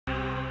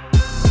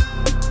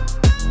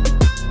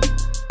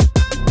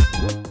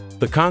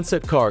The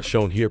concept car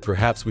shown here,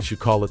 perhaps we should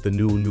call it the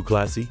Neue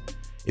Klasse,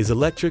 is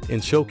electric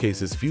and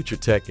showcases future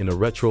tech in a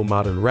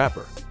retro-modern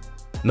wrapper.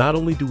 Not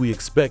only do we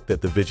expect that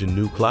the Vision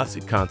Neue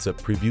Klasse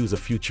concept previews a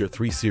future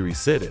 3 Series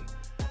sedan,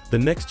 the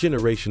next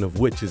generation of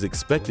which is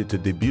expected to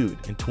debut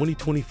in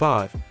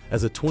 2025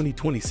 as a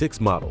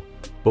 2026 model,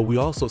 but we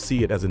also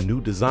see it as a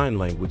new design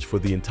language for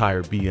the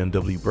entire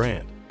BMW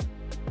brand.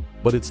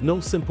 But it's no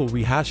simple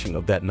rehashing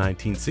of that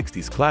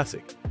 1960s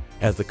classic,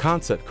 as the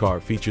concept car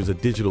features a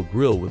digital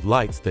grille with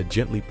lights that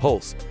gently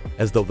pulse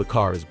as though the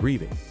car is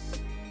breathing.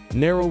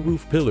 Narrow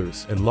roof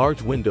pillars and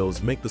large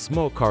windows make the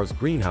small car's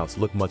greenhouse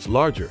look much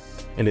larger,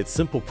 and its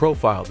simple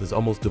profile is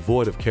almost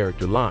devoid of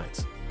character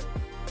lines.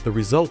 The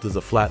result is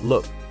a flat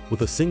look,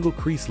 with a single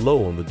crease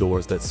low on the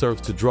doors that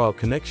serves to draw a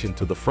connection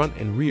to the front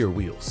and rear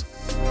wheels.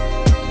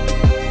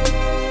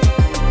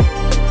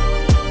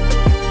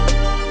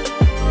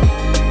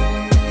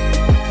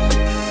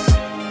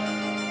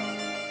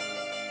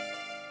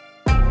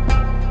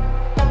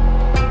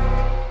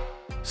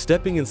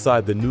 Stepping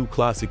inside the Neue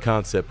Klasse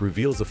concept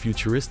reveals a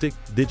futuristic,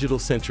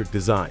 digital-centric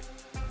design.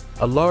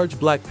 A large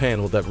black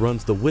panel that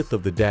runs the width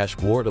of the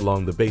dashboard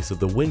along the base of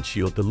the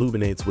windshield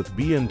illuminates with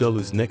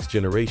BMW's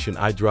next-generation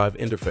iDrive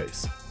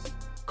interface.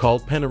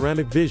 Called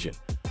Panoramic Vision,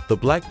 the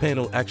black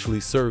panel actually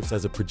serves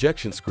as a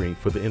projection screen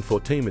for the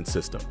infotainment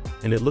system,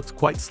 and it looks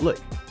quite slick.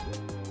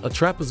 A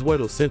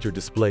trapezoidal center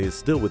display is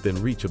still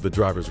within reach of the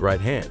driver's right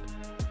hand,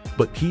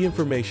 but key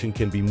information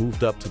can be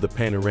moved up to the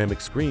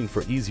panoramic screen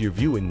for easier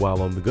viewing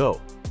while on the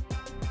go.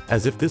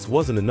 As if this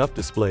wasn't enough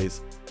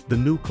displays, the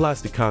Neue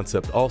Klasse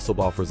concept also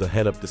offers a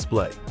head-up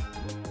display.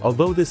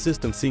 Although this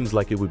system seems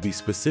like it would be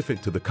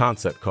specific to the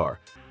concept car,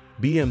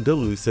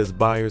 BMW says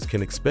buyers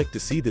can expect to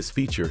see this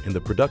feature in the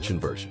production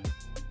version.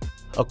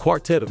 A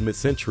quartet of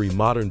mid-century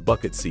modern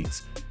bucket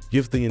seats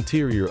gives the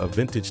interior a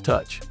vintage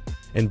touch,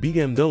 and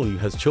BMW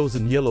has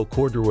chosen yellow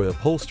corduroy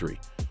upholstery,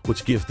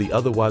 which gives the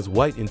otherwise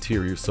white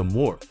interior some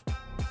warmth.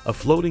 A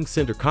floating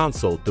center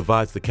console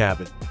divides the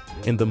cabin,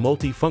 and the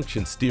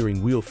multi-function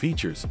steering wheel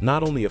features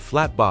not only a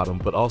flat bottom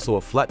but also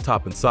a flat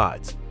top and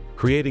sides,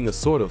 creating a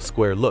sort of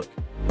square look.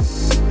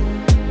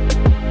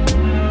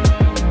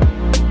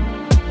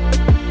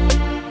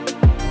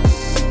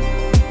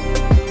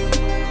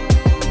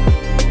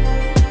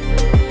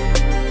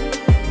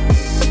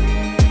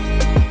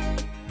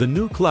 The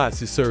Neue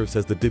Klasse serves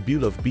as the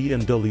debut of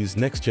BMW's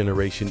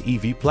next-generation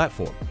EV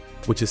platform,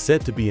 which is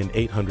said to be an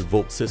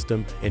 800-volt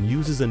system and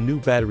uses a new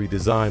battery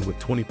design with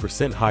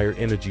 20% higher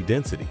energy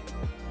density.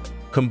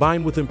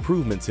 Combined with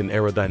improvements in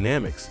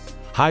aerodynamics,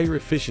 higher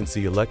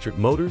efficiency electric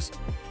motors,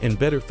 and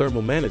better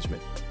thermal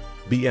management,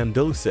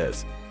 BMW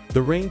says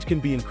the range can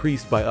be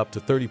increased by up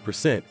to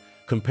 30%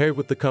 compared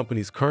with the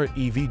company's current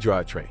EV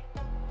drivetrain.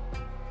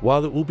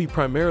 While it will be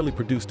primarily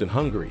produced in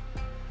Hungary,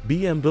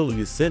 BMW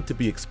is said to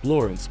be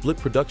exploring split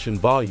production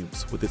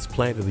volumes with its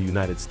plant in the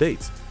United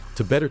States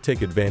to better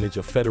take advantage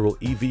of federal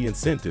EV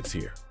incentives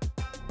here.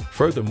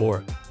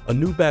 Furthermore, a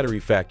new battery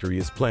factory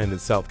is planned in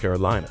South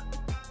Carolina.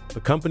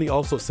 The company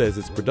also says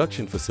its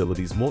production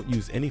facilities won't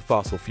use any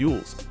fossil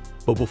fuels,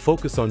 but will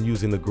focus on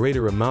using a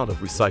greater amount of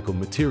recycled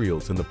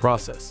materials in the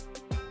process.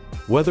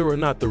 Whether or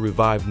not the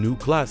revived Neue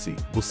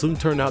Klasse will soon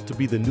turn out to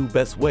be the new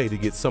best way to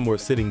get somewhere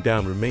sitting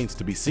down remains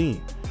to be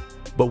seen,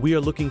 but we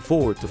are looking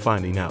forward to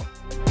finding out.